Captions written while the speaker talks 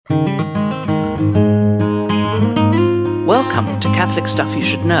Welcome to Catholic Stuff You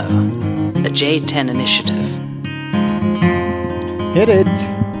Should Know, a J10 initiative. Hit it!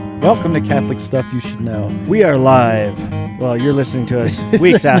 Welcome to Catholic Stuff You Should Know. We are live. Well, you're listening to us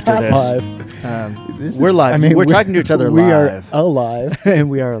weeks after this. Live. We're live. We're talking to each other we live. We are alive. And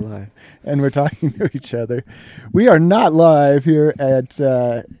we are alive. And we're talking to each other. We are not live here at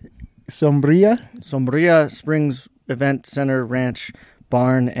Sombria Springs Event Center Ranch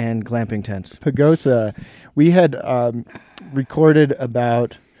Barn and Glamping Tents. Pagosa. We had recorded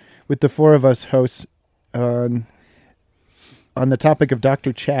with the four of us hosts on the topic of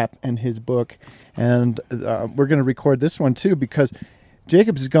Dr. Chap and his book. And we're going to record this one too because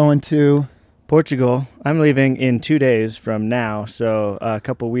Jacob's is going to Portugal. I'm leaving in 2 days from now, so a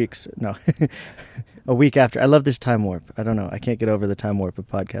couple weeks. No, a week after. I love this time warp. I don't know. I can't get over the time warp of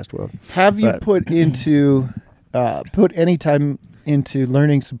podcast world. Have you put any time into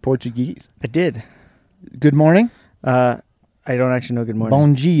learning some Portuguese? I did. Good morning? I don't actually know good morning.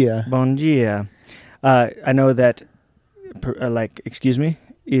 Bom dia. Bon dia. I know that, excuse me,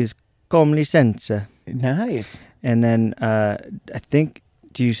 is com licença. Nice. And then I think,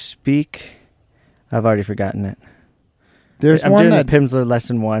 do you speak? I've already forgotten it. There's I'm one doing that the Pimsleur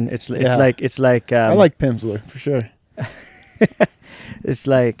lesson one. It's like I like Pimsleur for sure. It's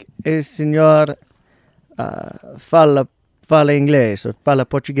like senhor fala inglês or fala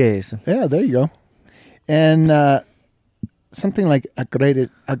português. Yeah, there you go. And something like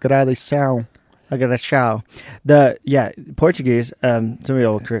agradeção. Portuguese. Somebody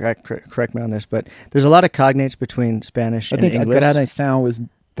will correct me on this, but there's a lot of cognates between Spanish and English. I think agradeção was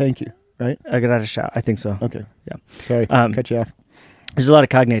thank you, right? Agradeção, I think so. Okay. Yeah. Sorry, cut you off. There's a lot of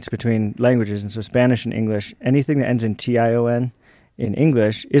cognates between languages, and so Spanish and English, anything that ends in tion in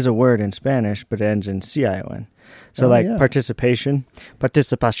English is a word in Spanish, but it ends in cion. So participation,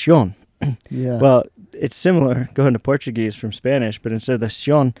 participación. Yeah. Well, it's similar going to Portuguese from Spanish, but instead of the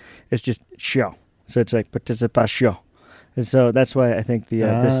sion, it's just show. So it's like participación. And so that's why I think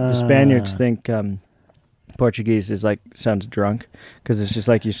the Spaniards think Portuguese is sounds drunk, because it's just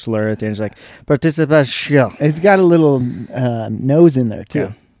like you slur at the end. It's like participación. It's got a little nose in there too.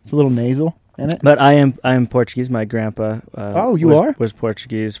 Yeah. It's a little nasal in it. But I am Portuguese. My grandpa was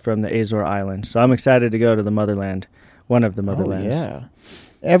Portuguese from the Azore Islands. So I'm excited to go to the motherland, one of the motherlands. Oh, yeah.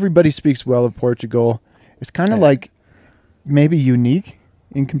 Everybody speaks well of Portugal. It's kind of like maybe unique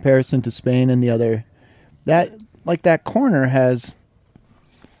in comparison to Spain and the other. That corner has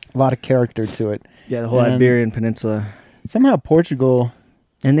a lot of character to it. Yeah, the whole Iberian Peninsula. Somehow Portugal,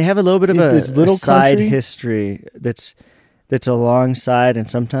 and they have a little bit of a side country history that's alongside and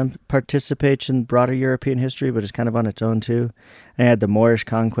sometimes participates in broader European history, but it's kind of on its own too. And had the Moorish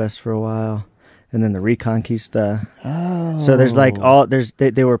conquest for a while, and then the Reconquista. Oh. So there's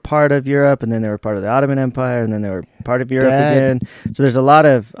they were part of Europe, and then they were part of the Ottoman Empire, and then they were part of Europe again. So there's a lot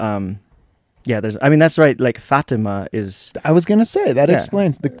of that's right. Like Fatima is. I was going to say that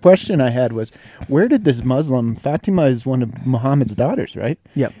explains. The question I had was, where did this Muslim Fatima is one of Muhammad's daughters, right?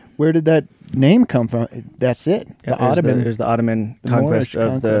 Yep. Where did that name come from? That's it. It was the Ottoman conquest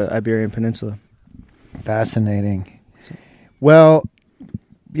of the Iberian Peninsula. Fascinating. Well,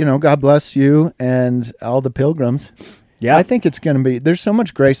 God bless you and all the pilgrims. Yeah. I think it's going to be, there's so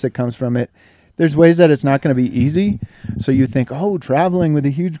much grace that comes from it. There's ways that it's not going to be easy. So you think, traveling with a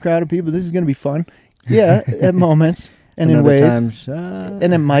huge crowd of people, this is going to be fun. Yeah, at moments and in ways. Times,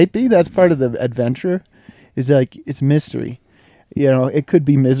 and it might be. That's part of the adventure. Is it's mystery. It could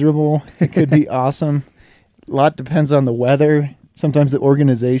be miserable. It could be awesome. A lot depends on the weather. Sometimes the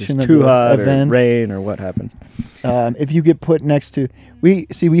organization of too the hot event. Or rain or what happens. If you get put next to... We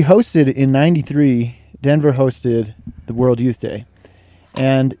hosted in 93, Denver hosted the World Youth Day.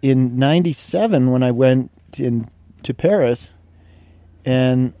 And in 97, when I went to Paris,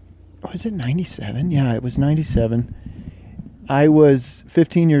 and was it 97? Yeah, it was 97. I was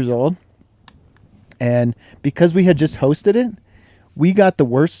 15 years old. And because we had just hosted it, we got the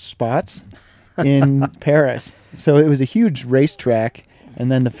worst spots in Paris. So it was a huge racetrack,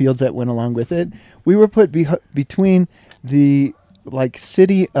 and then the fields that went along with it. We were put between the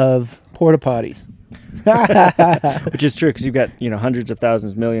city of porta potties. Which is true, because you've got hundreds of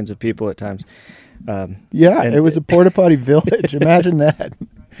thousands, millions of people at times. It was a porta potty village. Imagine that.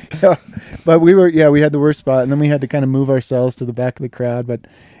 But we had the worst spot, and then we had to kind of move ourselves to the back of the crowd. But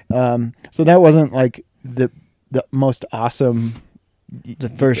so that wasn't the most awesome. The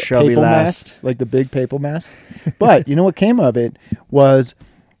first shall be last, mast, like the big papal mass. But what came of it was,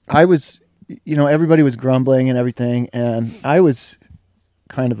 I was, everybody was grumbling and everything, and I was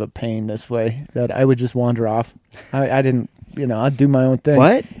kind of a pain this way, that I would just wander off. I didn't, I'd do my own thing.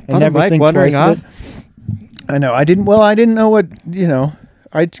 What? And never think wandering twice off? I know. I didn't know what,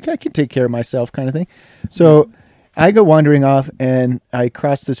 I could take care of myself kind of thing. So I go wandering off and I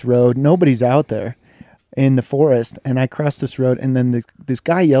cross this road. Nobody's out there in the forest. And I cross this road and then this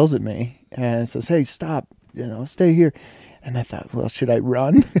guy yells at me and says, "Hey, stop, stay here." And I thought, well, should I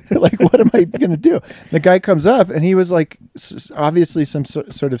run? Like, what am I going to do? The guy comes up, and he was like, obviously some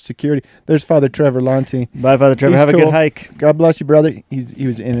sort of security. There's Father Trevor Lonti. Bye, Father Trevor. Have a good hike. God bless you, brother. He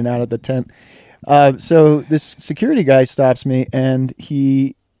was in and out of the tent. So this security guy stops me, and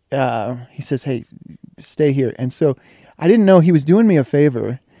he says, "Hey, stay here." And so I didn't know he was doing me a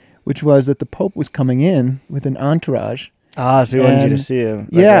favor, which was that the Pope was coming in with an entourage. So he wanted you to see him.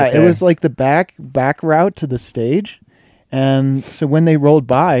 It was like the back route to the stage. And so when they rolled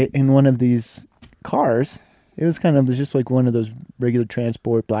by in one of these cars, it was just like one of those regular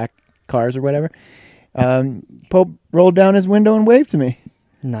transport black cars or whatever. Pope rolled down his window and waved to me.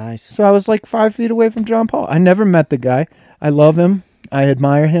 Nice. So I was like 5 feet away from John Paul. I never met the guy. I love him. I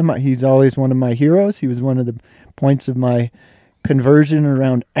admire him. He's always one of my heroes. He was one of the points of my conversion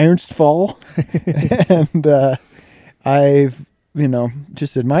around Ernstfall. And I've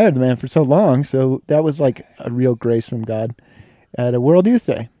just admired the man for so long. So that was like a real grace from God at a World Youth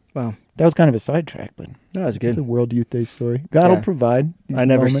Day. Wow. That was kind of a sidetrack, but that was good. It's a World Youth Day story. God will provide. I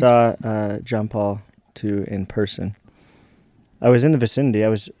never saw John Paul II in person. I was in the vicinity. I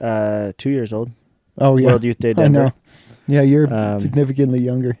was 2 years old. Oh, yeah. World Youth Day, Denver. I know. Yeah, you're significantly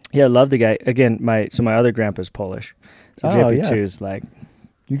younger. Yeah, I love the guy. Again, my other grandpa's Polish. So JP2 is like...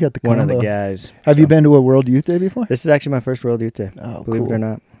 You got the one of the guys. Have you been to a World Youth Day before? This is actually my first World Youth Day. Oh, believe cool. it or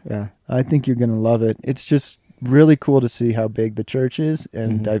not. Yeah. I think you're going to love it. It's just really cool to see how big the church is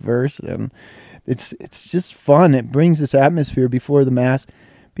and diverse, and it's just fun. It brings this atmosphere before the Mass.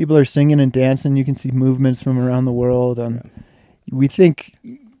 People are singing and dancing. You can see movements from around the world, and we think,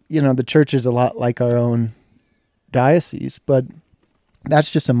 the church is a lot like our own diocese, but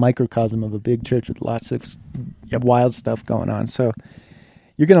that's just a microcosm of a big church with lots of wild stuff going on. So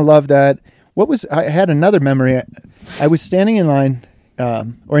you're going to love that. I had another memory. I was standing in line,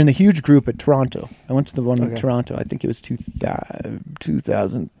 or in the huge group at Toronto. I went to the one in Toronto. I think it was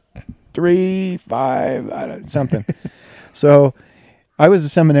 2003, 5, something. So I was a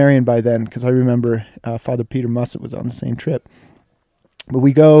seminarian by then, because I remember Father Peter Mussett was on the same trip. But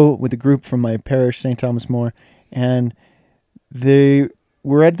we go with a group from my parish, St. Thomas More, and they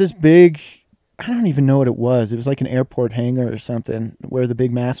were at this big... I don't even know what it was. It was like an airport hangar or something where the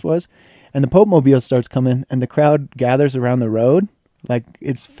big Mass was. And the Pope Mobile starts coming, and the crowd gathers around the road. Like,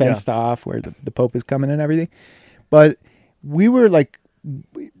 it's fenced off where the Pope is coming and everything. But we were, like,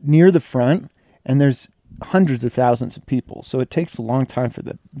 near the front, and there's hundreds of thousands of people. So it takes a long time for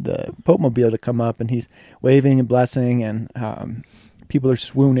the Pope Mobile to come up, and he's waving and blessing, and people are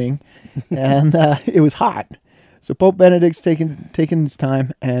swooning. And it was hot. So Pope Benedict's taking his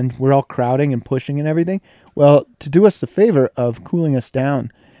time, and we're all crowding and pushing and everything. Well, to do us the favor of cooling us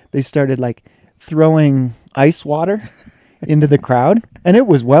down, they started like throwing ice water into the crowd, and it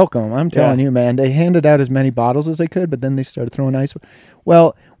was welcome. I'm telling you, man. They handed out as many bottles as they could, but then they started throwing ice.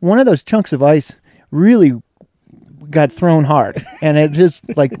 Well, one of those chunks of ice really got thrown hard, and it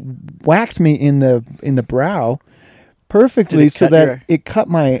just like whacked me in the brow perfectly, so that it cut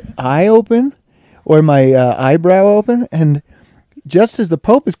my eye open. Or my eyebrow open, and just as the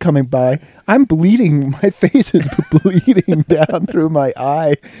Pope is coming by, I'm bleeding. My face is bleeding down through my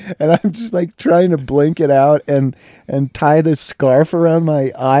eye, and I'm just like trying to blink it out and tie this scarf around my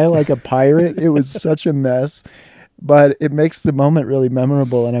eye like a pirate. It was such a mess, but it makes the moment really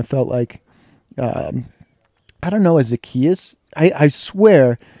memorable, and I felt like, I don't know, as Zacchaeus, I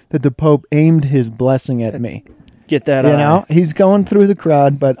swear that the Pope aimed his blessing at me. Get that he's going through the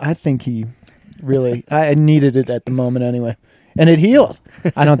crowd, but I think he... Really, I needed it at the moment anyway. And it healed.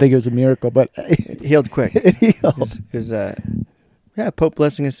 I don't think it was a miracle, but... It healed quick. It healed. It was Pope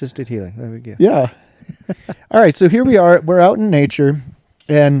blessing assisted healing. There we go. Yeah. All right, so here we are. We're out in nature,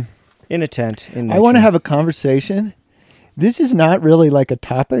 and... In a tent. I want to have a conversation. This is not really like a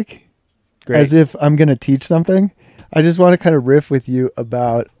topic, as if I'm going to teach something. I just want to kind of riff with you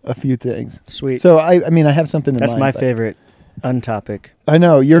about a few things. Sweet. So, I have something in mind. That's my favorite untopic. I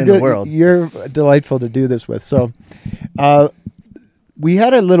know you're good. The world. You're delightful to do this with. So, we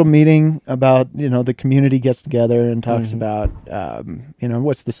had a little meeting about the community gets together and talks about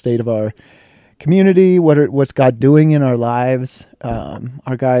what's the state of our community, what's God doing in our lives, what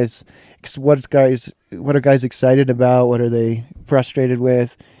are guys excited about, what are they frustrated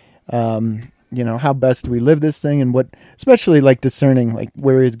with, how best do we live this thing, and what, especially like discerning like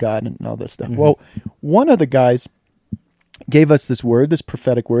where is God and all this stuff. Well, one of the guys gave us this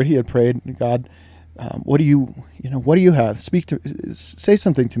prophetic word. He had prayed, God, what do you have? Say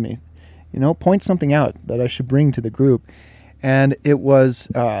something to me, point something out that I should bring to the group. And it was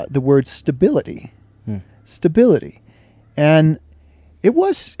the word stability. Stability. And it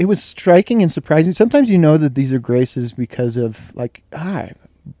was striking and surprising. Sometimes that these are graces because of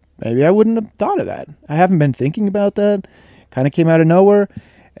maybe I wouldn't have thought of that. I haven't been thinking about that. Kind of came out of nowhere.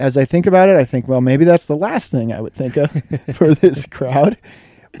 As I think about it, I think, well, maybe that's the last thing I would think of for this crowd.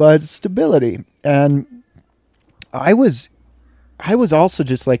 But stability. And I was also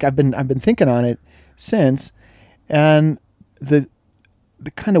just like, I've been thinking on it since, and the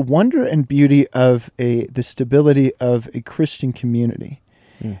kind of wonder and beauty of the stability of a Christian community,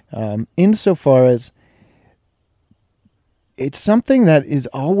 insofar as it's something that is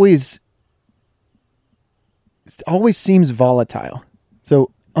always seems volatile,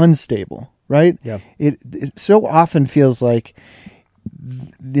 so unstable, right? Yeah. It so often feels like,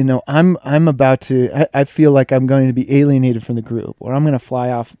 I'm about to. I feel like I'm going to be alienated from the group, or I'm going to fly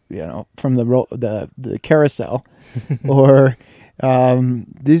off, from the carousel, or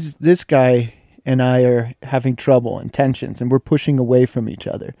this guy and I are having trouble and tensions, and we're pushing away from each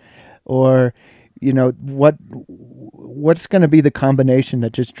other, or what's going to be the combination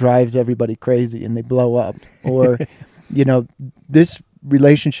that just drives everybody crazy and they blow up, or this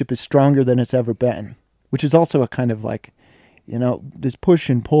relationship is stronger than it's ever been, which is also a kind of like, this push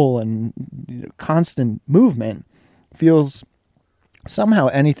and pull and constant movement feels somehow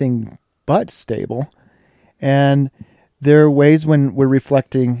anything but stable. And there are ways when we're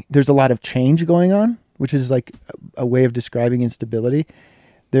reflecting, there's a lot of change going on, which is like a way of describing instability.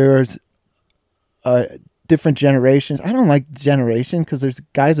 There's different generations. I don't like generation because there's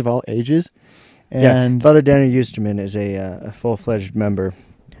guys of all ages. And Father Daniel Eusterman is a full-fledged member,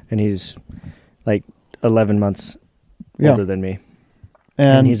 and he's like 11 months older than me.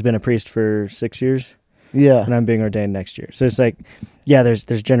 And he's been a priest for 6 years. Yeah. And I'm being ordained next year. So it's like,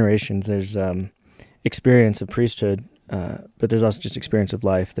 there's generations. There's experience of priesthood, but there's also just experience of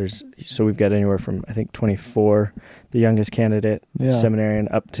life. So we've got anywhere from, I think, 24, the youngest candidate, seminarian,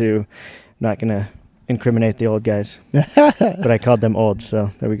 up to, not going to incriminate the old guys, but I called them old,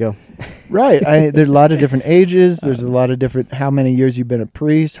 so there we go. Right. There's a lot of different ages. There's a lot of different, how many years you've been a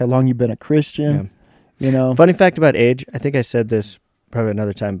priest, how long you've been a Christian. Funny fact about age, I think I said this probably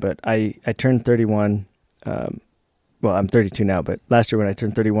another time, but I turned 31. Well, I'm 32 now, but last year when I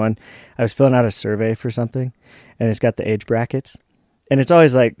turned 31, I was filling out a survey for something, and it's got the age brackets. And it's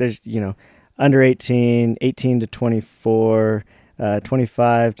always like, there's, under 18, 18 to 24,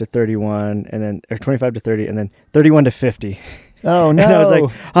 25 to 31, and then, or 25 to 30, and then 31 to 50. Oh, no. And I was like,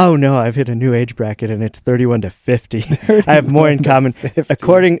 oh, no, I've hit a new age bracket, and it's 31 to 50. I have more in common.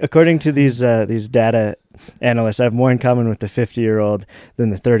 According to these data analysts, I have more in common with the 50-year-old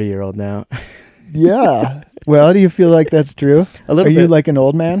than the 30-year-old now. Yeah. Well, do you feel like that's true? A little bit. Are you like an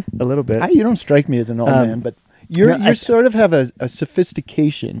old man? A little bit. You don't strike me as an old man, but you sort of have a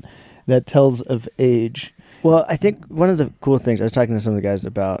sophistication that tells of age. Well, I think one of the cool things, I was talking to some of the guys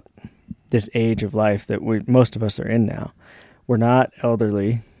about this age of life that most of us are in now. We're not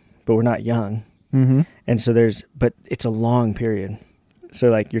elderly, but we're not young. Mm-hmm. And but it's a long period. So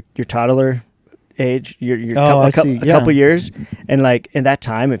like your toddler age, a couple years, and like in that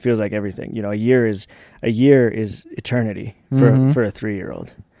time, it feels like everything. A year is eternity for a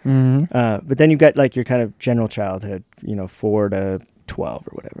 3-year-old. Mm-hmm. But then you've got like your kind of general childhood, 4 to 12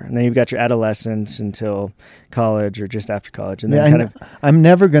 or whatever, and then you've got your adolescence until college or just after college, and then I'm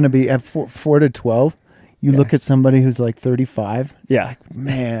never going to be at 4 to 12. You look at somebody who's like 35. Yeah, like,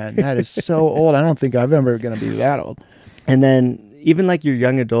 man, that is so old. I don't think I'm ever going to be that old. And then even like your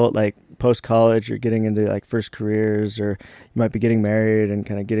young adult, like post college, you're getting into like first careers, or you might be getting married and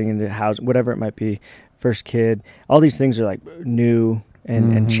kind of getting into house, whatever it might be, first kid. All these things are like new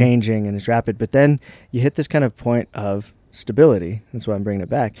and changing, and it's rapid. But then you hit this kind of point of stability. That's why I'm bringing it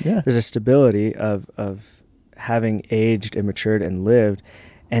back. Yeah. There's a stability of having aged and matured and lived,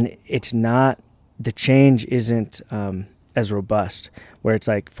 and it's not, the change isn't as robust, where it's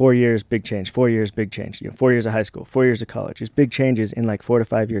like 4 years, big change, 4 years, big change, 4 years of high school, 4 years of college. There's big changes in like 4 to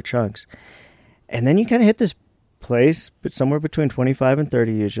 5 year chunks. And then you kind of hit this place, but somewhere between 25 and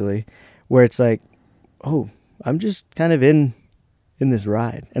 30 usually, where it's like, oh, I'm just kind of in this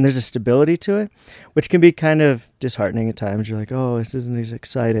ride. And there's a stability to it, which can be kind of disheartening at times. You're like, oh, this isn't as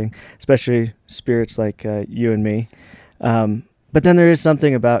exciting, especially spirits like you and me. But then there is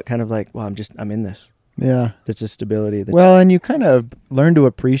something about kind of like, well, I'm in this. Yeah. That's a stability. And you kind of learn to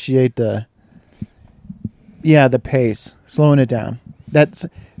appreciate the pace, slowing it down. That's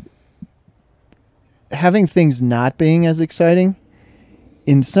having things not being as exciting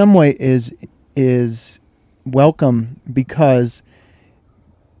in some way is is welcome because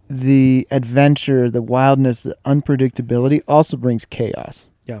the adventure, the wildness, the unpredictability also brings chaos.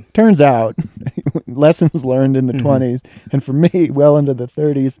 Yeah. Turns out, lessons learned in the 20s, and for me, well into the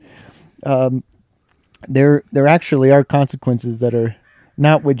 30s, there actually are consequences that are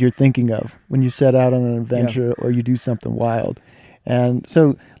not what you're thinking of when you set out on an adventure or you do something wild. And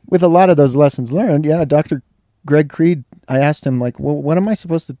so with a lot of those lessons learned, Dr. Greg Creed, I asked him, like, well, what am I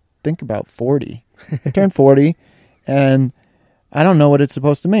supposed to think about 40? I turned 40, and I don't know what it's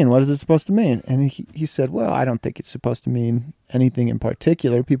supposed to mean. What is it supposed to mean? And he said, well, I don't think it's supposed to mean anything in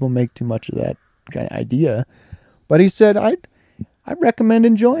particular. People make too much of that kind of idea. But he said, I recommend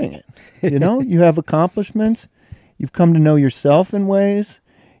enjoying it. You know, you have accomplishments. You've come to know yourself in ways.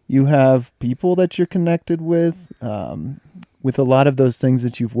 You have people that you're connected with a lot of those things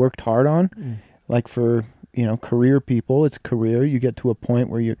that you've worked hard on. Like for, career people, it's career. You get to a point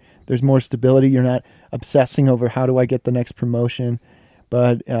where there's more stability. You're not obsessing over how do I get the next promotion,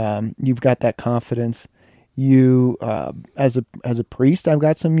 but you've got that confidence. You, as a priest, I've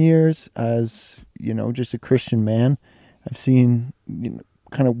got some years. As just a Christian man, I've seen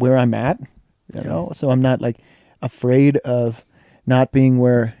kind of where I'm at. So I'm not like afraid of not being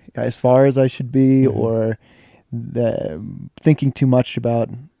where as far as I should be, or thinking too much about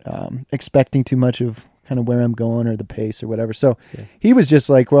expecting too much of kind of where I'm going or the pace or whatever. So he was just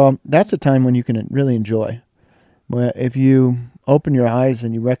like, well, that's a time when you can really enjoy. If you open your eyes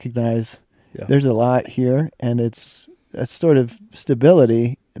and you recognize there's a lot here, and it's a sort of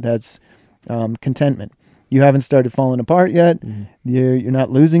stability that's contentment. You haven't started falling apart yet. You're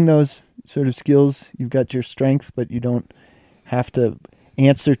not losing those sort of skills. You've got your strength, but you don't have to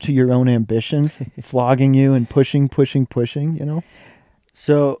answer to your own ambitions, flogging you and pushing.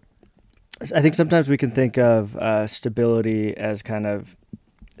 So I think sometimes we can think of stability as kind of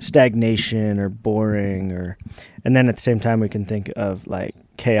stagnation or boring, and then at the same time we can think of like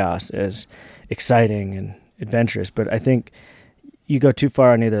chaos as exciting and adventurous. But I think you go too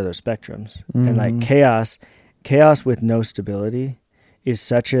far on either of those spectrums. And like chaos with no stability is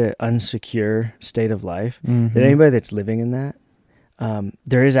such an unsecure state of life that anybody that's living in that,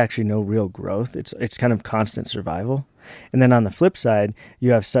 there is actually no real growth. It's kind of constant survival. And then on the flip side,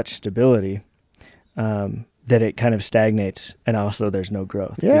 you have such stability that it kind of stagnates, and also there's no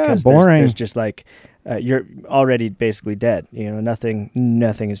growth. Yeah, because boring. There's just like you're already basically dead. Nothing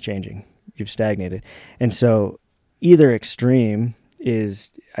is changing. You've stagnated, and so either extreme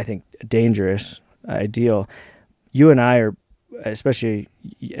is, I think, dangerous, ideal. You and I are, especially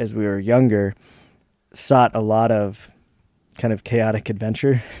as we were younger, sought a lot of kind of chaotic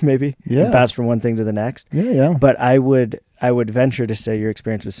adventure, maybe. Yeah. Bounce from one thing to the next. Yeah. But I would venture to say your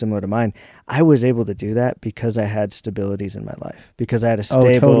experience was similar to mine. I was able to do that because I had stabilities in my life, because I had a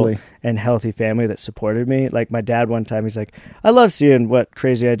stable and healthy family that supported me. Like my dad one time, he's like, I love seeing what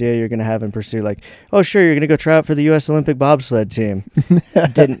crazy idea you're going to have and pursue. Like, oh, sure, you're going to go try out for the U.S. Olympic bobsled team.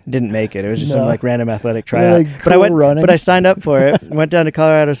 Didn't make it. It was just some like random athletic tryout. Like but I signed up for it. Went down to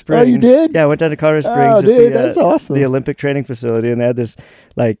Colorado Springs. Oh, you did? Yeah, I went down to Colorado Springs. Oh, dude, that's awesome. The Olympic training facility, and they had this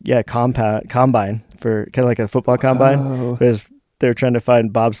combine for kind of like a football combine. Oh. They were trying to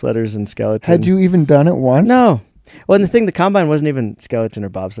find bobsledders and skeletons. Had you even done it once? No. Well, and the combine wasn't even skeleton or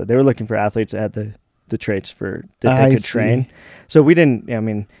bobsled. They were looking for athletes that had the traits that they could train. So we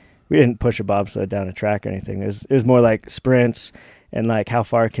didn't push a bobsled down a track or anything. It was more like sprints and like how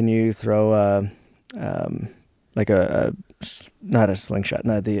far can you throw not a slingshot,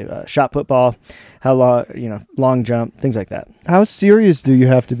 no, the shot put ball, how long, long jump, things like that. How serious do you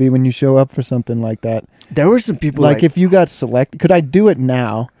have to be when you show up for something like that? There were some people like if you got selected, could I do it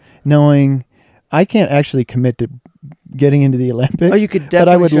now knowing I can't actually commit to getting into the Olympics? Oh, you could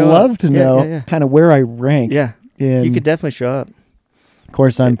definitely but I would love up. to know kind of where I rank. Yeah. You could definitely show up. Of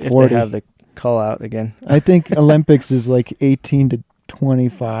course, I'm 40. If they have the call out again. I think Olympics is like 18 to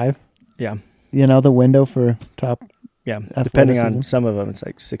 25. Yeah. The window for top. Yeah, depending on some of them, it's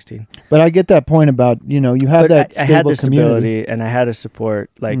like 16. But I get that point about, you have that stable I had the community. stability, and I had a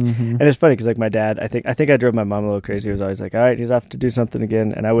support. Like, and it's funny because like my dad, I think I drove my mom a little crazy. He was always like, "All right, he's off to do something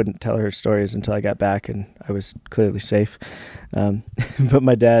again," and I wouldn't tell her stories until I got back, and I was clearly safe. But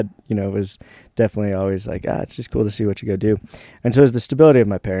my dad, was definitely always like, it's just cool to see what you go do. And so it was the stability of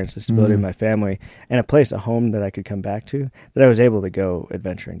my parents, the stability of my family, and a home that I could come back to, that I was able to go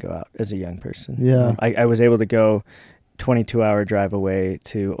adventure and go out as a young person. Yeah. I was able to go 22-hour drive away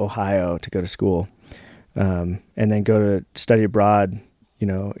to Ohio to go to school, and then go to study abroad,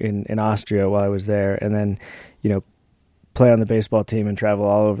 in Austria while I was there, and then, play on the baseball team and travel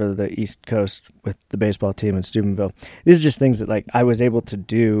all over the East Coast with the baseball team in Steubenville. These are just things that like I was able to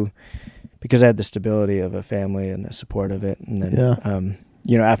do because I had the stability of a family and the support of it. And then,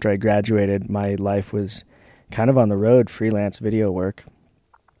 after I graduated, my life was kind of on the road, freelance video work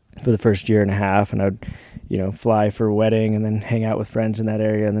for the first year and a half. And I'd, fly for a wedding and then hang out with friends in that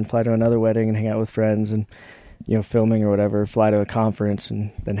area, and then fly to another wedding and hang out with friends, and, filming or whatever, fly to a conference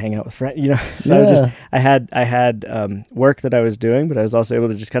and then hang out with friends, So I had work that I was doing, but I was also able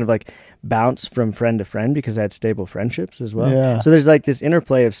to just kind of like bounce from friend to friend because I had stable friendships as well. Yeah. So there's like this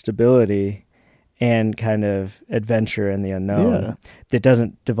interplay of stability and kind of adventure in the unknown that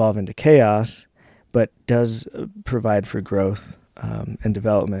doesn't devolve into chaos, but does provide for growth and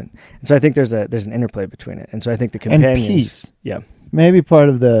development. And so I think there's an interplay between it. And so I think the companions... And peace. Yeah. Maybe part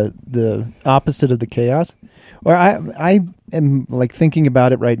of the opposite of the chaos. Or I am like thinking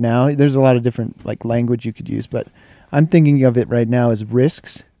about it right now. There's a lot of different like language you could use, but I'm thinking of it right now as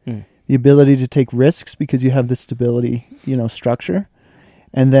risks. The ability to take risks because you have the stability, structure.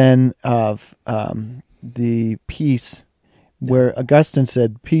 And then of the peace, where Augustine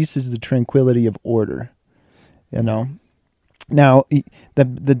said, peace is the tranquility of order. Now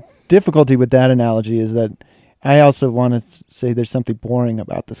the difficulty with that analogy is that I also want to say there's something boring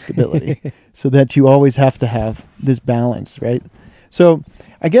about the stability, so that you always have to have this balance, right? So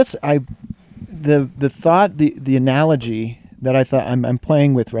I guess the analogy that I thought I'm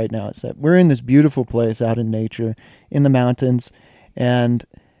playing with right now is that we're in this beautiful place out in nature, in the mountains, and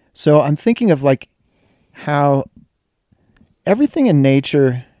so I'm thinking of like how everything in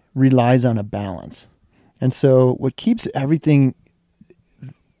nature relies on a balance. And so what keeps everything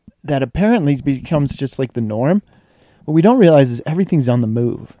that apparently becomes just like the norm, what we don't realize is everything's on the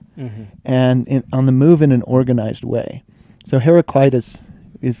move, and on the move in an organized way. So Heraclitus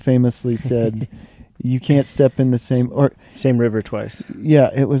famously said, you can't step in the same river twice. Yeah,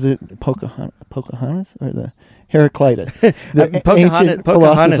 it was Pocahontas or the Heraclitus.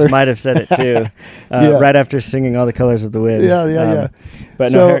 Pocahontas might have said it too, right after singing All the Colors of the Wind. Yeah.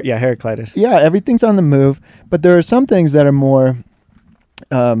 But so, Heraclitus. Yeah, everything's on the move, but there are some things that are more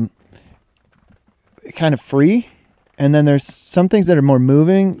kind of free, and then there's some things that are more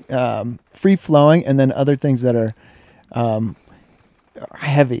moving, free flowing, and then other things that are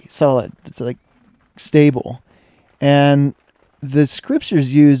heavy, solid. It's like stable. And the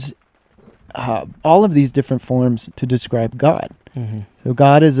scriptures use all of these different forms to describe God. So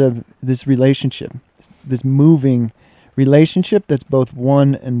God is this relationship, this moving relationship that's both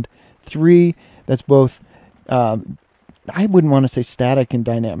 1 and 3, that's both I wouldn't want to say static and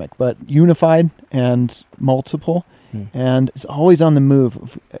dynamic, but unified and multiple, and it's always on the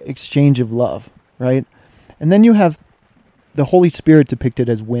move, exchange of love, right? And then you have the Holy Spirit depicted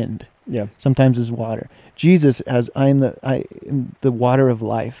as wind, sometimes as water. Jesus as I am the water of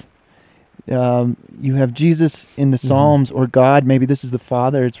life. You have Jesus in the Psalms, or God, maybe this is the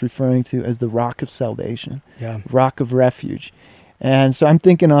Father it's referring to as the rock of salvation, rock of refuge. And so I'm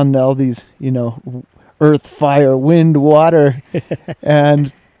thinking on all these, earth, fire, wind, water,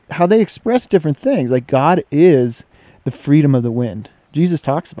 and how they express different things. Like God is the freedom of the wind. Jesus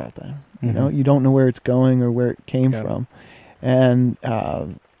talks about that. You don't know where it's going or where it came from. And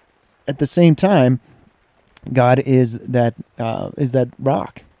at the same time, God is that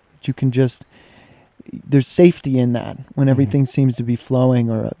rock. You can just, there's safety in that when everything seems to be flowing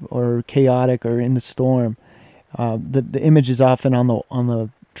or chaotic or in the storm. The image is often on the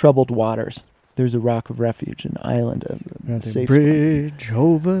troubled waters. There's a rock of refuge, an island, a safe bridge spot.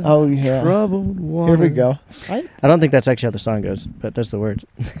 Over troubled water. Here we go. I don't think that's actually how the song goes, but that's the words.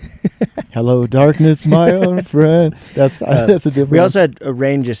 Hello, darkness, my own friend. That's a different. We also had a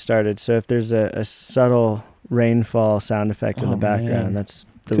rain just started, so if there's a subtle rainfall sound effect in the background, that's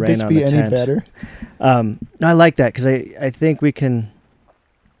the Could rain on the tent. Could this be any better? I like that because I think we can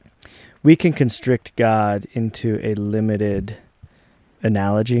constrict God into a limited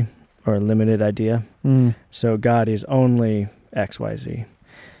analogy or a limited idea. So God is only X, Y, Z.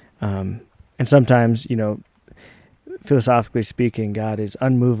 And sometimes, philosophically speaking, God is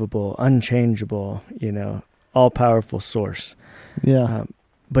unmovable, unchangeable, all-powerful source. Yeah.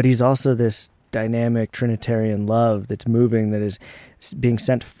 But he's also this dynamic Trinitarian love that's moving, that is being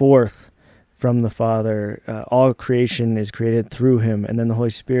sent forth from the Father. All creation is created through him, and then the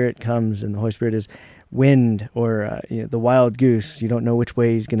Holy Spirit comes, and the Holy Spirit is wind or the wild goose. You don't know which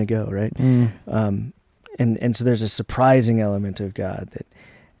way he's going to go, right? And so there's a surprising element of God that,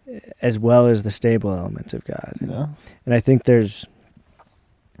 as well as the stable element of God. Yeah. And I think there's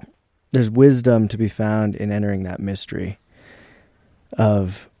wisdom to be found in entering that mystery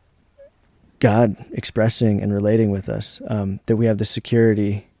of God expressing and relating with us, that we have the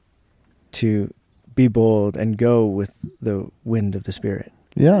security to be bold and go with the wind of the Spirit.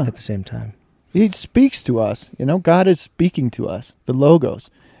 Yeah. at the same time. He speaks to us. God is speaking to us. The Logos.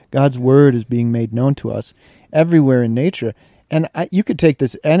 God's word is being made known to us everywhere in nature. And you could take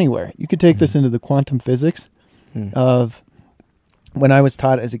this anywhere. You could take this into the quantum physics of when I was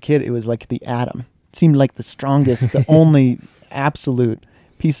taught as a kid, it was like the atom. It seemed like the strongest, the only absolute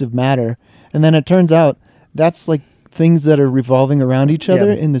piece of matter. And then it turns out that's like things that are revolving around each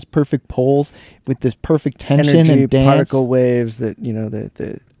other in this perfect poles with this perfect tension Energy, and dance. particle waves that,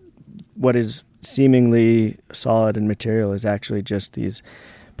 the what is seemingly solid and material is actually just these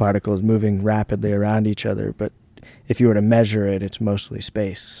particles moving rapidly around each other. But if you were to measure it, it's mostly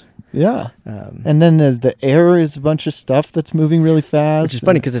space. Yeah. And then the air is a bunch of stuff that's moving really fast. Which is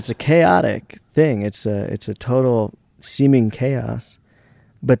funny because it's a chaotic thing. It's a total seeming chaos,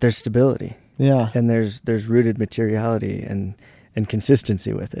 but there's stability. Yeah. And there's rooted materiality and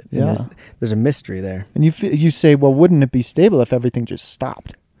consistency with it. And Yeah. there's a mystery there. And you say, well, wouldn't it be stable if everything just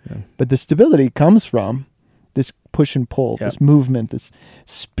stopped? Yeah. But the stability comes from this push and pull, Yep. this movement, this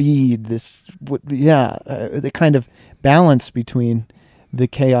speed, the kind of balance between the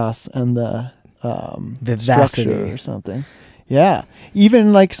chaos and the Vivacity structure or something. Yeah.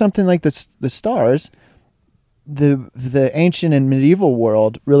 Even like something like the stars, the ancient and medieval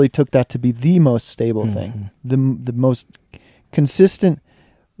world really took that to be the most stable thing, the most consistent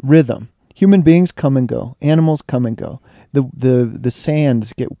rhythm. Human beings come and go. Animals come and go. The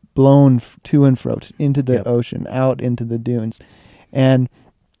sands get blown to and fro into the ocean, out into the dunes,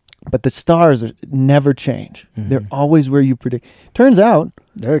 but the stars never change. They're always where you predict. Turns out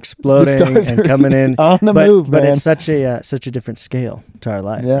they're exploding and coming in on the move, but man. it's such a different scale to our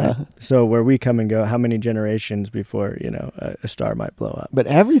life. Yeah. Right? So where we come and go, how many generations before a star might blow up? But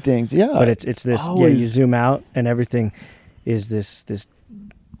everything's But it's this. always. You zoom out and everything is this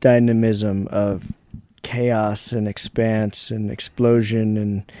dynamism of chaos and expanse and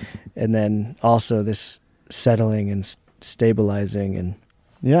explosion and then also this settling and stabilizing and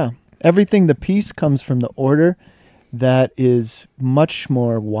everything. The peace comes from the order that is much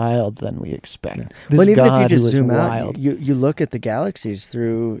more wild than we expect. Yeah. This Well, even God if you just who is zoom wild. out, you look at the galaxies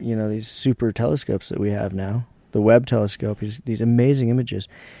through these super telescopes that we have now, the Webb telescope, these amazing images,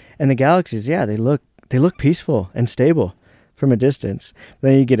 and the galaxies, they look peaceful and stable from a distance.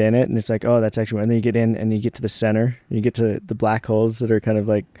 Then you get in it, and it's like, oh, that's actually. And then you get in, and you get to the center, and you get to the black holes that are kind of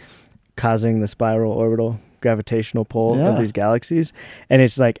like causing the spiral orbital gravitational pull of these galaxies, and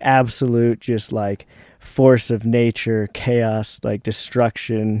it's like absolute, just like force of nature, chaos, like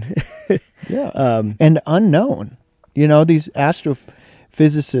destruction. And unknown. These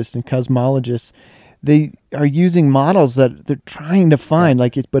astrophysicists and cosmologists, they are using models that they're trying to find,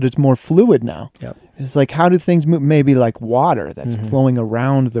 but it's more fluid now. Yep. It's like, how do things move? Maybe like water that's flowing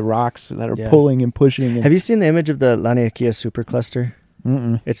around the rocks that are pulling and pushing. And Have you seen the image of the Laniakea supercluster?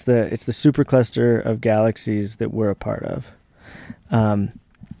 Mm-mm. It's the supercluster of galaxies that we're a part of,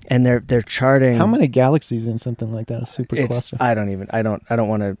 and they're charting How many galaxies in something like that? A supercluster. I don't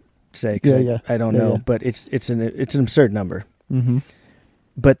want to say 'cause I don't know, but it's an absurd number. Mm-hmm.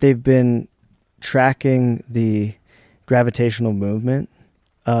 But they've been tracking the gravitational movement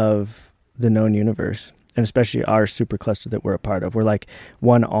of the known universe, and especially our supercluster that we're a part of. We're like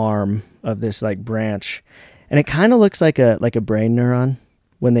one arm of this like branch, and it kind of looks like a brain neuron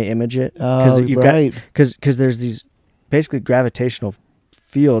when they image it. Because there's these basically gravitational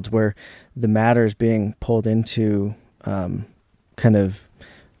fields where the matter is being pulled into kind of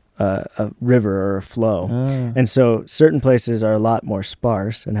a river or a flow. And so certain places are a lot more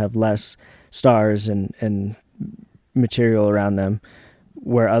sparse and have less stars and material around them,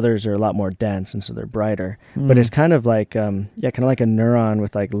 where others are a lot more dense, and so they're brighter. But it's kind of like kind of like a neuron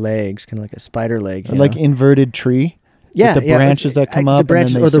with like legs, kind of like a spider leg, like inverted tree. Yeah, with the branches that come up, the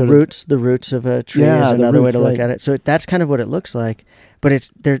branches and then the roots of a tree is another way to look at it. So that's kind of what it looks like. But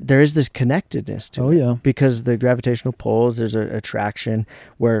it's there is this connectedness to it, because the gravitational pulls, there's a attraction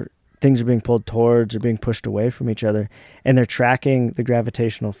where things are being pulled towards or being pushed away from each other, and they're tracking the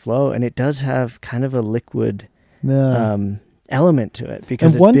gravitational flow, and it does have kind of a liquid element to it,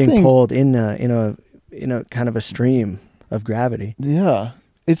 because it's being pulled in a kind of a stream of gravity. Yeah,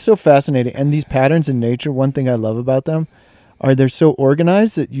 it's so fascinating. And these patterns in nature, one thing I love about them are they're so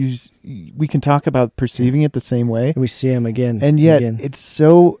organized that we can talk about perceiving it the same way. And we see them again. And yet it's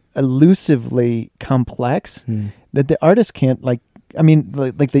so elusively complex that the artist can't like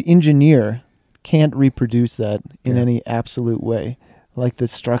the engineer can't reproduce that in any absolute way. Like the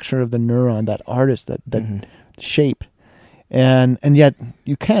structure of the neuron, that artist, that shape. And yet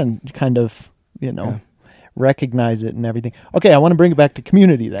you can kind of, recognize it and everything. Okay, I want to bring it back to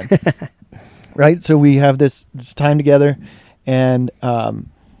community then. Right? So we have this time together, And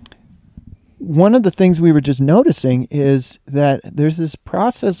one of the things we were just noticing is that there's this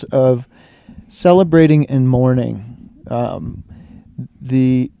process of celebrating and mourning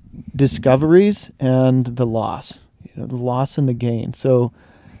the discoveries and the loss, the loss and the gain. So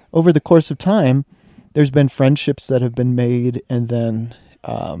over the course of time, there's been friendships that have been made, and then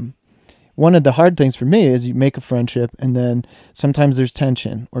one of the hard things for me is you make a friendship, and then sometimes there's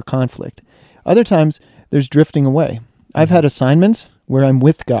tension or conflict. Other times, there's drifting away. I've had assignments where I'm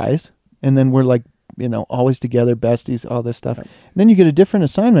with guys, and then we're like, always together, besties, all this stuff. Right. And then you get a different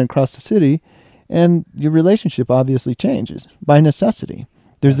assignment across the city, and your relationship obviously changes by necessity.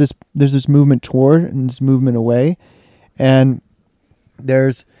 There's this movement toward and this movement away, and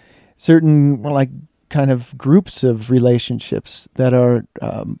there's certain kind of groups of relationships that are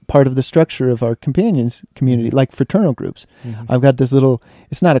part of the structure of our companions community, like fraternal groups. Mm-hmm. I've got this little,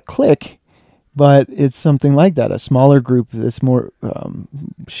 it's not a clique, but it's something like that, a smaller group that's more,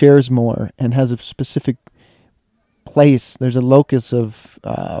 shares more and has a specific place. There's a locus of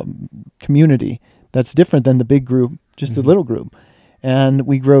community that's different than the big group, just a little group. And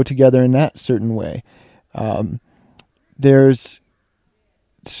we grow together in that certain way. There's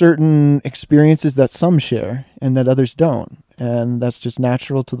certain experiences that some share and that others don't. And that's just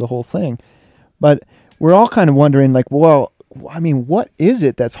natural to the whole thing. But we're all kind of wondering, what is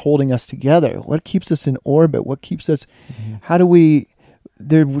it that's holding us together? What keeps us in orbit? What keeps us,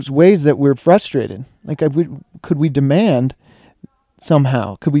 there's ways that we're frustrated. Could we demand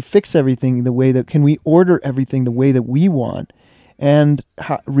somehow? Could we fix everything can we order everything the way that we want and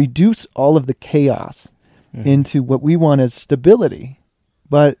reduce all of the chaos into what we want as stability?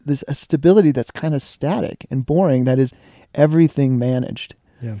 But there's a stability that's kind of static and boring, that is everything managed.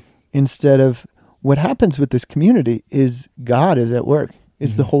 Yeah. Instead of what happens with this community is God is at work.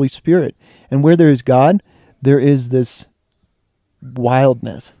 It's the Holy Spirit. And where there is God, there is this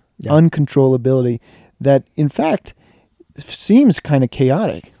wildness, uncontrollability that, in fact, seems kind of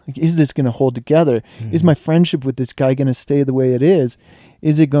chaotic. Is this going to hold together? Is my friendship with this guy going to stay the way it is?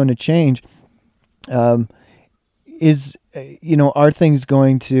 Is it going to change? Are things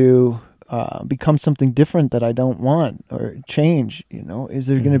going to become something different that I don't want, or change? Is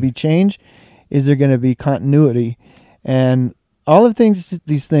there going to be change? Is there going to be continuity? And all of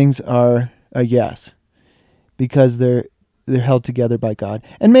these things are a yes, because they're held together by God,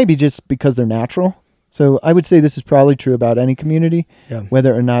 and maybe just because they're natural. So I would say this is probably true about any community,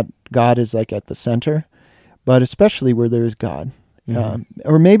 whether or not God is at the center, but especially where there is God,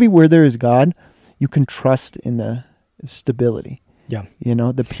 or maybe where there is God, you can trust in the stability. Yeah,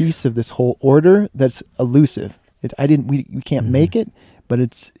 the peace of this whole order that's elusive. We can't make it, but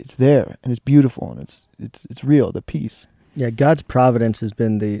it's there, and it's beautiful, and it's real. The peace. Yeah, God's providence has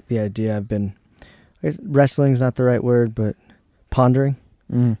been the idea I've been. Wrestling's not the right word, but pondering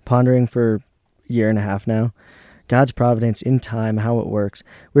for a year and a half now. God's providence in time, how it works.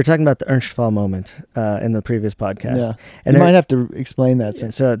 We were talking about the Ernstfall moment in the previous podcast. Yeah. And you might have to explain that.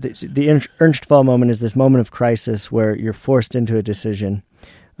 Yeah, so the Ernstfall moment is this moment of crisis where you're forced into a decision,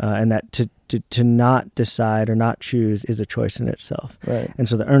 and that to not decide or not choose is a choice in itself. Right. And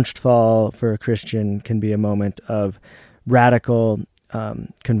so the Ernstfall for a Christian can be a moment of radical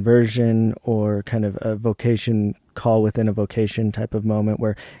conversion, or kind of a vocation call within a vocation type of moment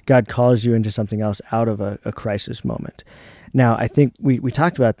where God calls you into something else out of a crisis moment. Now, I think we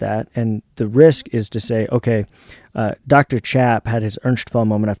talked about that, and the risk is to say, okay, Dr. Chapp had his Ernstfall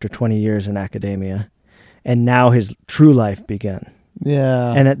moment after 20 years in academia, and now his true life began.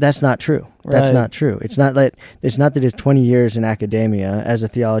 Yeah. And that's not true. That's not true. It's not that his 20 years in academia as a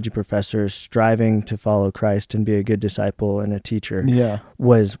theology professor striving to follow Christ and be a good disciple and a teacher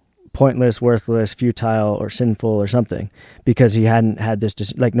was pointless, worthless, futile, or sinful or something, because he hadn't had this,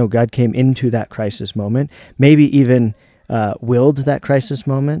 no, God came into that crisis moment, maybe even willed that crisis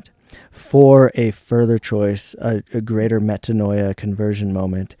moment for a further choice, a greater metanoia conversion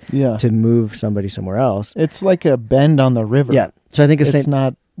moment to move somebody somewhere else. It's like a bend on the river. Yeah. So I think it's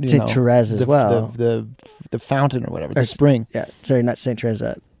not Saint Therese as well. The fountain or whatever, the spring. Yeah. Sorry, not Saint Therese.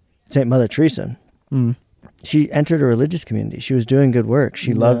 Saint Mother Teresa. She entered a religious community. She was doing good work.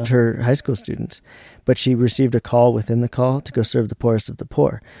 She loved her high school students, but she received a call within the call to go serve the poorest of the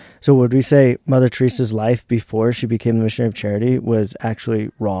poor. So would we say Mother Teresa's life before she became the missionary of charity was actually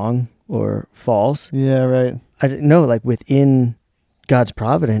wrong or false? Yeah, right. No, within God's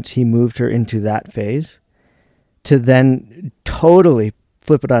providence, he moved her into that phase to then totally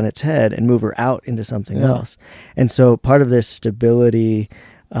flip it on its head and move her out into something else. And so part of this stability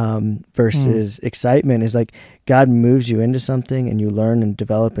versus excitement is God moves you into something, and you learn and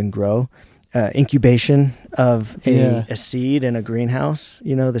develop and grow, incubation of a seed in a greenhouse.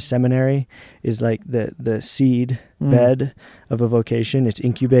 The seminary is like the seed bed of a vocation. It's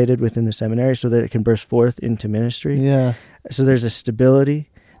incubated within the seminary so that it can burst forth into ministry. Yeah. So there's a stability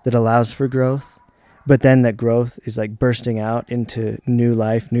that allows for growth, but then that growth is like bursting out into new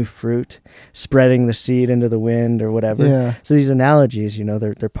life, new fruit, spreading the seed into the wind or whatever. Yeah. So these analogies,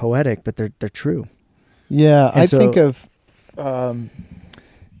 they're poetic, but they're true. Yeah. And I think of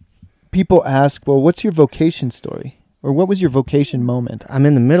people ask, well, what's your vocation story? Or what was your vocation moment? I'm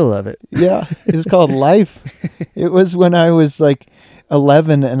in the middle of it. Yeah. It's called life. It was when I was like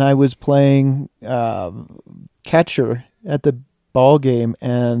 11 and I was playing catcher at the ball game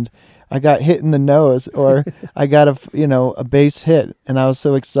and I got hit in the nose, or I got a base hit, and I was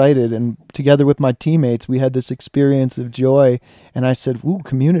so excited. And together with my teammates, we had this experience of joy. And I said, "Ooh,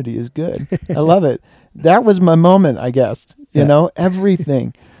 community is good. I love it." That was my moment, I guess.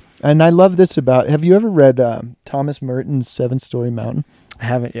 Everything. And I love this about. Have you ever read Thomas Merton's 7-Story Mountain? I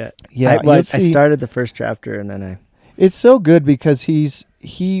haven't yet. Yeah, I started the first chapter and then It's so good because he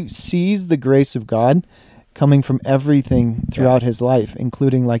sees the grace of God coming from everything throughout his life,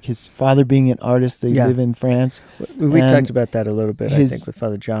 including like his father being an artist. They live in France. We talked about that a little bit, I think, with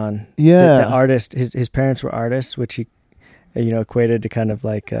Father John. Yeah. The artist, his parents were artists, which he equated to kind of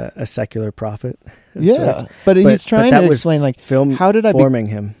like a secular prophet. Yeah, but he's trying to explain like, how did I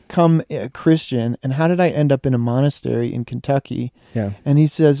become a Christian and how did I end up in a monastery in Kentucky? Yeah. And he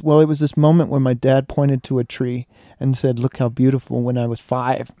says, well, it was this moment where my dad pointed to a tree and said, "Look how beautiful," when I was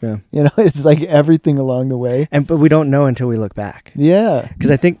 5. Yeah. It's like everything along the way. But we don't know until we look back. Yeah. Because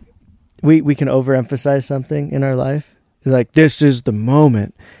I think we can overemphasize something in our life. It's like, this is the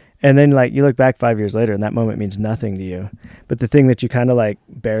moment. And then like you look back 5 years later and that moment means nothing to you. But the thing that you kind of like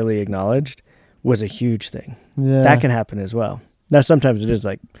barely acknowledged was a huge thing. Yeah. That can happen as well. Now, sometimes it is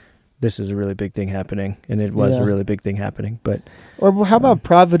like, this is a really big thing happening, and it was a really big thing happening. But or how about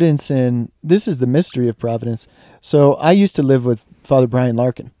providence? And this is the mystery of providence. So I used to live with Father Brian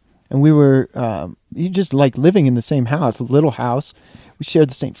Larkin, and we were you just like living in the same house, a little house. We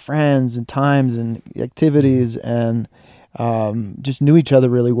shared the same friends and times and activities, and just knew each other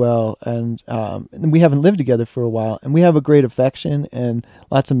really well. And we haven't lived together for a while, and we have a great affection and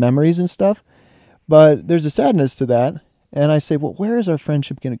lots of memories and stuff. But there's a sadness to that. And I say, well, where is our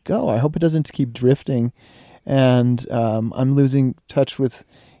friendship going to go? I hope it doesn't keep drifting. And I'm losing touch with,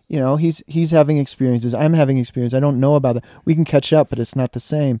 he's having experiences. I'm having experience. I don't know about it. We can catch up, but it's not the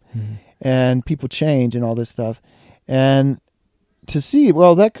same. Mm-hmm. And people change and all this stuff. And to see,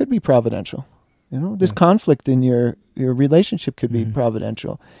 well, that could be providential. This conflict in your relationship could be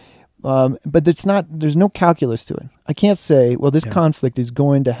providential. But it's not, there's no calculus to it. I can't say, well, this conflict is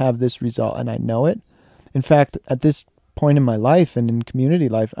going to have this result, and I know it. In fact, at this point in my life and in community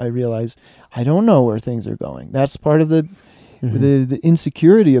life, I realize I don't know where things are going. That's part of the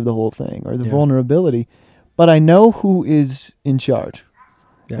insecurity of the whole thing, or the vulnerability. But I know who is in charge.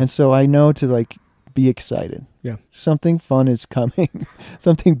 Yeah. And so I know to like be excited. Yeah. Something fun is coming.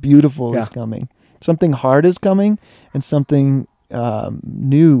 Something beautiful is coming. Something hard is coming, and something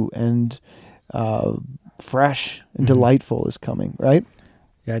new and fresh and delightful is coming, right?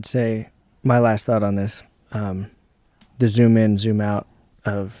 Yeah, I'd say my last thought on this, the zoom in, zoom out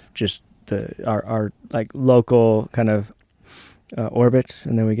of just our like local kind of orbits,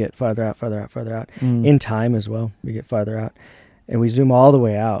 and then we get farther out in time as well. We get farther out, and we zoom all the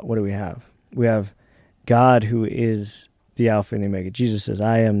way out. What do we have? We have God, who is the Alpha and the Omega. Jesus says,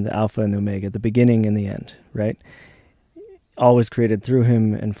 "I am the Alpha and the Omega, the beginning and the end." Right? All was created through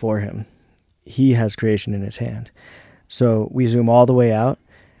him and for him. He has creation in his hand. So we zoom all the way out.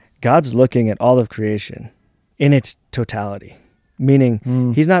 God's looking at all of creation in its totality,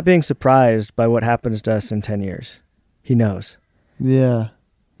 meaning he's not being surprised by what happens to us in 10 years. He knows. Yeah.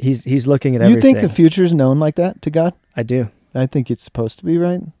 He's looking at everything. You think the future is known like that to God? I do. I think it's supposed to be,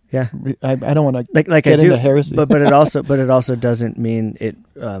 right? Yeah. I don't want to like get I do, into heresy. but it also doesn't mean it.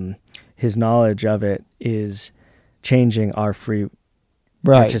 His knowledge of it is changing our free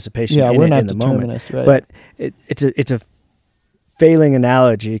participation. Yeah, in we're it, not in the determinists, moment. right? But it's a failing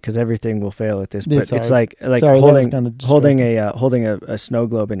analogy, because everything will fail at this. But it's like holding a snow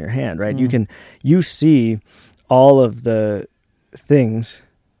globe in your hand, right? You see all of the things,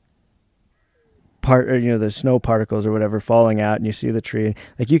 the snow particles or whatever falling out, and you see the tree.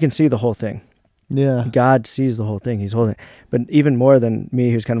 Like, you can see the whole thing. Yeah. God sees the whole thing. He's holding it. But even more than me,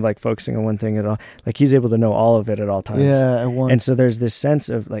 who's kind of like focusing on one thing at all, like he's able to know all of it at all times. Yeah, and so there's this sense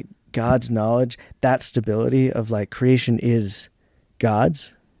of like God's knowledge, that stability of like creation is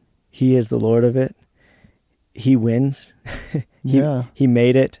God's. He is the Lord of it. He wins. He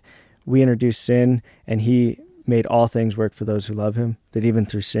made it. we introduce sin, and he made all things work for those who love him, that even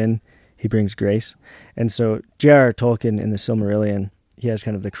through sin, he brings grace. And so J.R.R. Tolkien in the Silmarillion, he has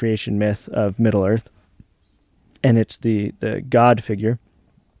kind of the creation myth of Middle-earth, and it's the God figure.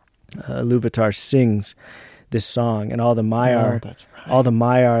 Ilúvatar sings this song, and all the Maiar, all the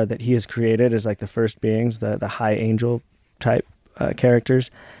Maiar that he has created as like the first beings, the high angel type characters,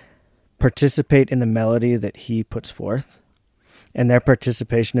 participate in the melody that he puts forth, and their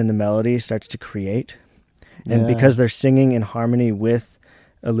participation in the melody starts to create. And because they're singing in harmony with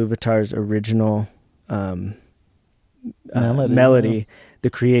Ilúvatar's original melody, the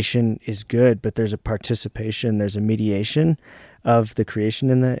creation is good, but there's a participation, there's a mediation of the creation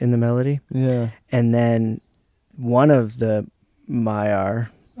in the melody. Yeah. And then one of the Maiar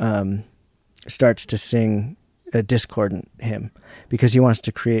starts to sing a discordant hymn because he wants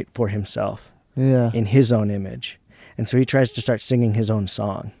to create for himself in his own image. And so he tries to start singing his own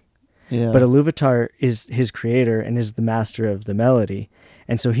song. Yeah. But Ilúvatar is his creator and is the master of the melody.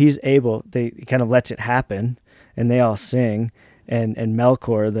 And so he kind of lets it happen, and they all sing, and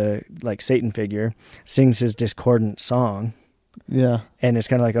Melkor, the like Satan figure, sings his discordant song. Yeah. And it's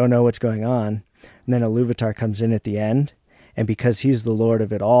kind of like, oh no, what's going on? And then Ilúvatar comes in at the end, and because he's the Lord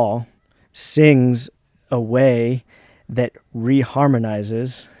of it all, sings a way that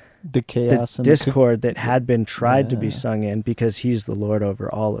reharmonizes the chaos, the discord that had been tried to be sung in, because he's the Lord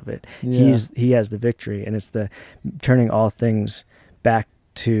over all of it. Yeah. He has the victory, and it's the turning all things back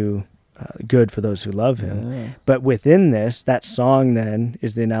to good for those who love him. Yeah. But within this, that song then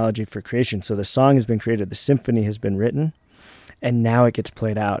is the analogy for creation. So the song has been created, the symphony has been written, and now it gets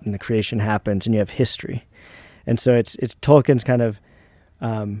played out, and the creation happens, and you have history. And so it's Tolkien's kind of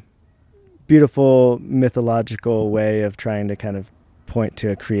beautiful mythological way of trying to kind of point to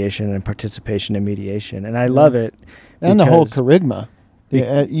a creation and participation and mediation. And I love it. And the whole charisma.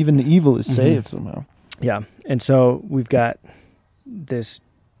 Even the evil is saved somehow. Yeah. And so we've got this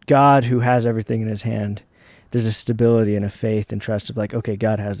God who has everything in his hand. There's a stability and a faith and trust of like, okay,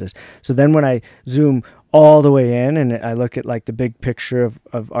 God has this. So then when I zoom all the way in and I look at like the big picture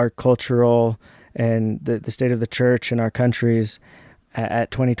of our cultural and the state of the church and our countries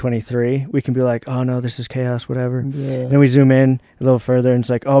at 2023, we can be like, oh no, this is chaos, whatever. Yeah. And then we zoom in a little further and it's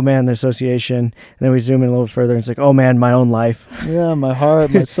like, oh man, the association. And then we zoom in a little further and it's like, oh man, my own life. Yeah, my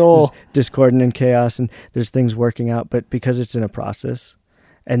heart, my soul. Discordant and chaos, and there's things working out, but because it's in a process.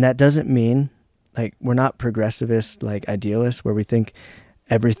 And that doesn't mean, like, we're not progressivist, like idealists, where we think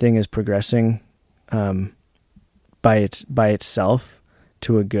everything is progressing by itself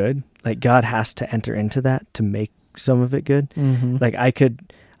to a good. Like, God has to enter into that to make some of it good. Mm-hmm. Like I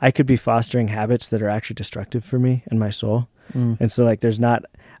could be fostering habits that are actually destructive for me and my soul. And so like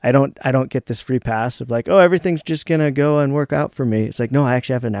I don't get this free pass of like, oh, everything's just gonna go and work out for me. It's like, no, I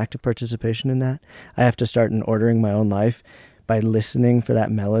actually have an active participation in that. I have to start in ordering my own life by listening for that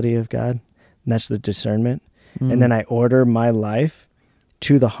melody of God, and that's the discernment. And then I order my life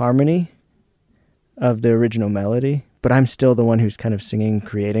to the harmony of the original melody, but I'm still the one who's kind of singing,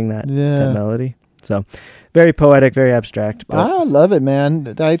 creating that melody. So very poetic, very abstract. But I love it,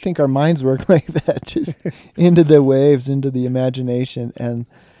 man. I think our minds work like that, just into the waves, into the imagination. And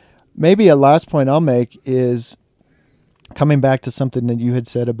maybe a last point I'll make is coming back to something that you had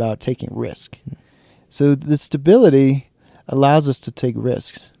said about taking risk. So the stability allows us to take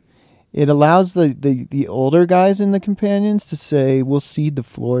risks. It allows the older guys in the companions to say, we'll cede the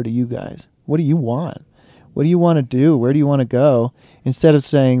floor to you guys. What do you want? What do you want to do? Where do you want to go? Instead of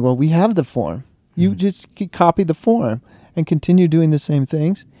saying, well, we have the form. You just copy the form and continue doing the same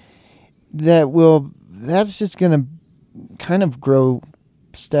things. That's just going to kind of grow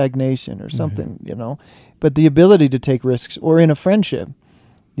stagnation or something, you know. But the ability to take risks, or in a friendship,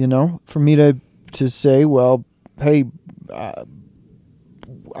 you know, for me to say, well, hey,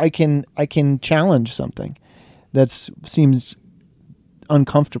 I can challenge something that seems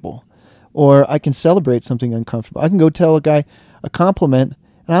uncomfortable, or I can celebrate something uncomfortable. I can go tell a guy a compliment,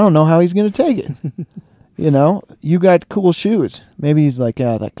 and I don't know how he's going to take it. You know, you got cool shoes. Maybe he's like,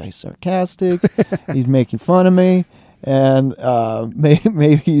 that guy's sarcastic. He's making fun of me. And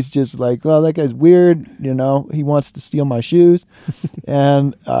maybe he's just like, well, that guy's weird. You know, he wants to steal my shoes.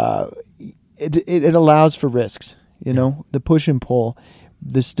 And it allows for risks, you know, the push and pull.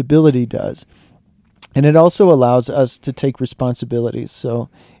 The stability does. And it also allows us to take responsibilities. So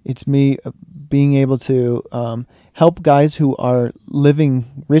it's me being able to help guys who are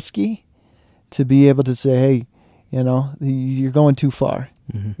living risky to be able to say, hey, you know, you're going too far.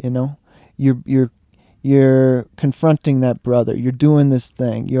 You know, you're confronting that brother. You're doing this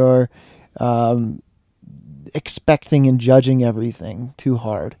thing. You're expecting and judging everything too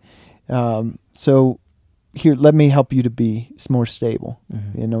hard. So here, let me help you to be more stable,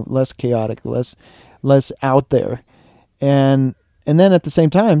 less chaotic, less out there. And then at the same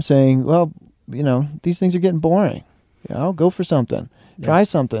time saying, well, these things are getting boring. Go for something, try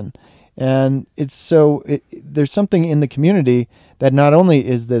something. And there's something in the community that not only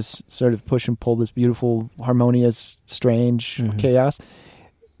is this sort of push and pull, this beautiful, harmonious, strange chaos,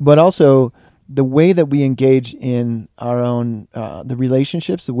 but also the way that we engage in our own, the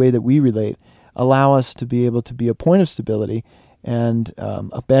relationships, the way that we relate, allow us to be able to be a point of stability and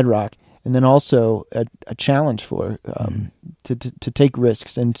a bedrock, and then also a challenge for to take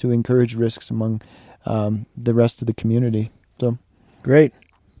risks and to encourage risks among the rest of the community. So great.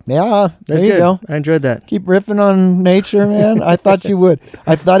 Yeah, that's there you good. go. I enjoyed that. Keep riffing on nature, man. I thought you would.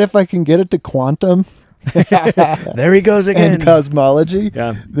 I thought if I can get it to quantum, there he goes again, and cosmology,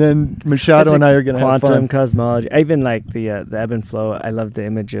 then Machado and I are going to have fun. Quantum cosmology. I even like the ebb and flow. I love the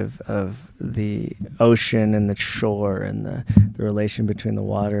image of the ocean and the shore and the relation between the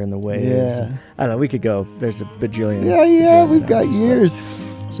water and the waves. Yeah. And, I don't know. We could go. There's a bajillion. Yeah. We've got years.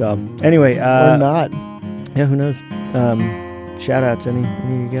 So anyway, or not. Yeah, who knows? Shout outs, any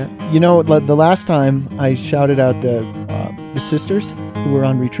you got? The last time I shouted out the sisters who were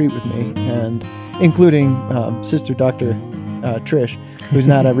on retreat with me, and including Sister Dr. Trish, who's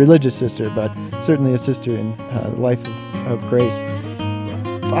not a religious sister, but certainly a sister in the life of grace.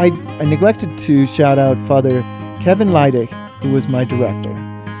 I neglected to shout out Father Kevin Leidig, who was my director.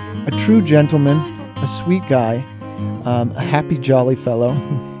 A true gentleman, a sweet guy, a happy, jolly fellow,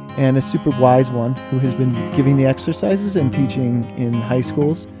 and a super wise one who has been giving the exercises and teaching in high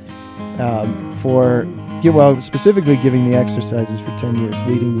schools specifically giving the exercises for 10 years,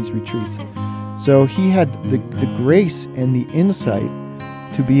 leading these retreats. So he had the grace and the insight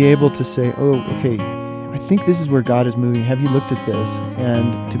to be able to say, oh, okay, I think this is where God is moving. Have you looked at this?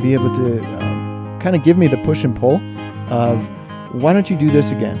 And to be able to kind of give me the push and pull of, why don't you do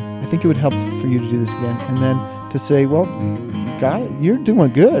this again? I think it would help for you to do this again. And then to say, well, God, you're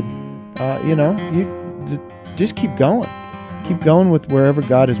doing good. You just keep going. Keep going with wherever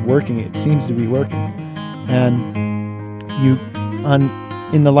God is working. It seems to be working. And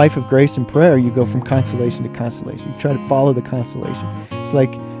in the life of grace and prayer, you go from constellation to constellation. You try to follow the constellation. It's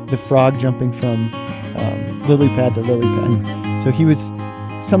like the frog jumping from lily pad to lily pad. So he was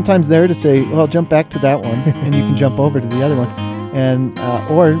sometimes there to say, well, jump back to that one, and you can jump over to the other one. And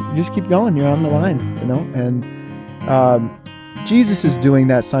or just keep going. You're on the line, And Jesus is doing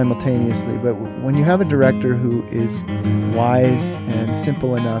that simultaneously. But when you have a director who is wise and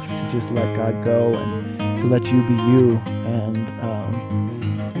simple enough to just let God go and to let you be you,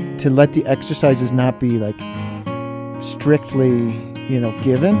 and to let the exercises not be like strictly,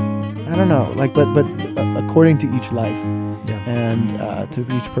 given. I don't know, but according to each life, and to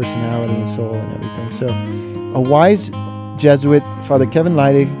each personality and soul and everything. So, a wise Jesuit, Father Kevin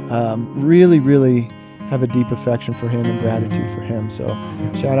Leidig, really, really have a deep affection for him and gratitude for him. So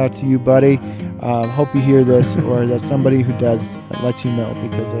shout out to you, buddy. Hope you hear this, or that somebody who does lets you know,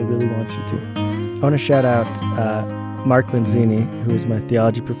 because I really want you to. I want to shout out Mark Lenzini, who is my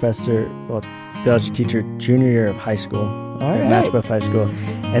theology professor, theology teacher, junior year of high school at Matchbuff High School.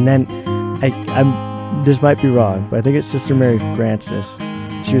 And then I'm this might be wrong, but I think it's Sister Mary Francis.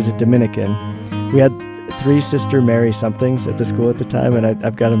 She was a Dominican. We had 3 Sister Mary somethings at the school at the time, and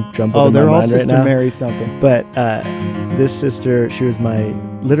I've got them jumbled in my mind right now. Oh, they're all Sister Mary something. But this sister, she was my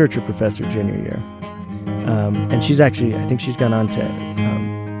literature professor junior year. And she's actually, I think she's gone on to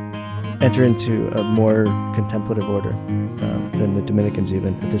enter into a more contemplative order than the Dominicans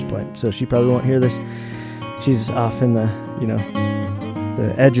even at this point. So she probably won't hear this. She's off in the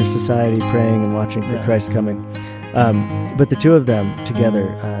edge of society, praying and watching for Christ's coming. But the two of them together,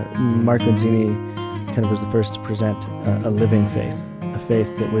 Mark Lenzini kind of was the first to present a living faith, a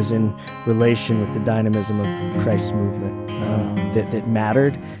faith that was in relation with the dynamism of Christ's movement, that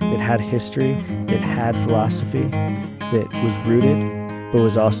mattered, that had history, that had philosophy, that was rooted, but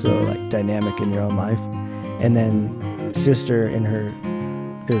was also like dynamic in your own life. And then Sister, in her,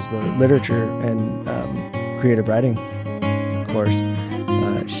 it was the literature and creative writing course,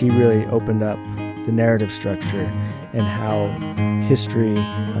 she really opened up the narrative structure and how history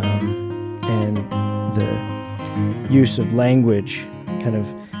and the use of language kind of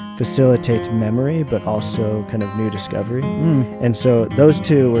facilitates memory, but also kind of new discovery. And so those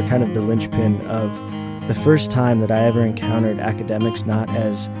two were kind of the linchpin of the first time that I ever encountered academics not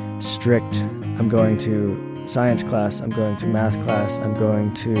as strict, I'm going to science class, I'm going to math class, I'm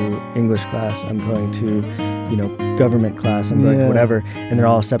going to English class, I'm going to, government class, I'm going to whatever, and they're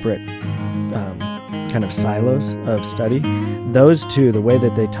all separate kind of silos of study. those two, the way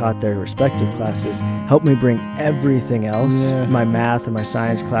that they taught their respective classes, helped me bring everything else, my math and my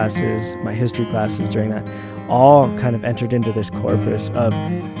science classes, my history classes during that, all kind of entered into this corpus of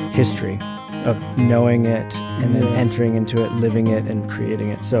history, of knowing it and then entering into it, living it, and creating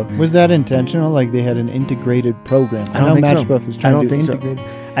it. So was that intentional? Like they had an integrated program? I don't think so. Matchbook was trying to do integrated.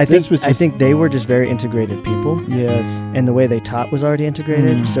 I think they were just very integrated people. Yes. And the way they taught was already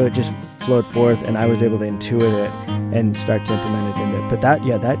integrated, so it just flowed forth, and I was able to intuit it and start to implement it into it. But that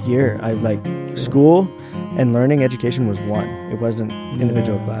year, I school and learning education was one. It wasn't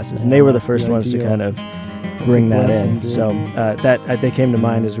individual classes, and they were the first ones to kind of bring that in. Dude. So they came to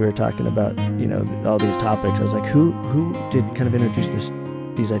mind as we were talking about all these topics. I was like, who did kind of introduce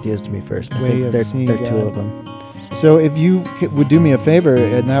these ideas to me first? I think they're two of them. So if you would do me a favor,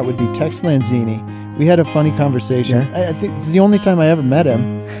 and that would be text Lanzini. We had a funny conversation. Yeah. I think this is the only time I ever met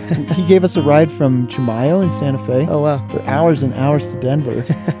him. He gave us a ride from Chimayo in Santa Fe. Oh, wow. For hours and hours to Denver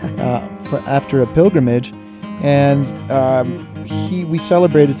after a pilgrimage. And we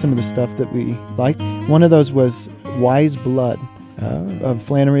celebrated some of the stuff that we liked. One of those was Wise Blood of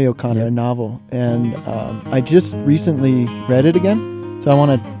Flannery O'Connor, a novel. And I just recently read it again. So I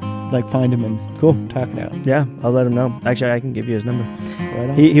want to find him and talk it out. Yeah, I'll let him know. Actually, I can give you his number. Right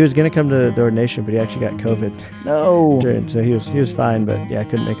on. He was going to come to the ordination, but he actually got COVID. No. So he was fine, but I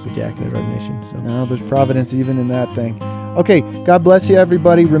couldn't make the diaconate ordination. So. No, there's providence even in that thing. Okay, God bless you,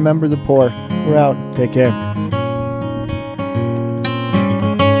 everybody. Remember the poor. We're out. Take care.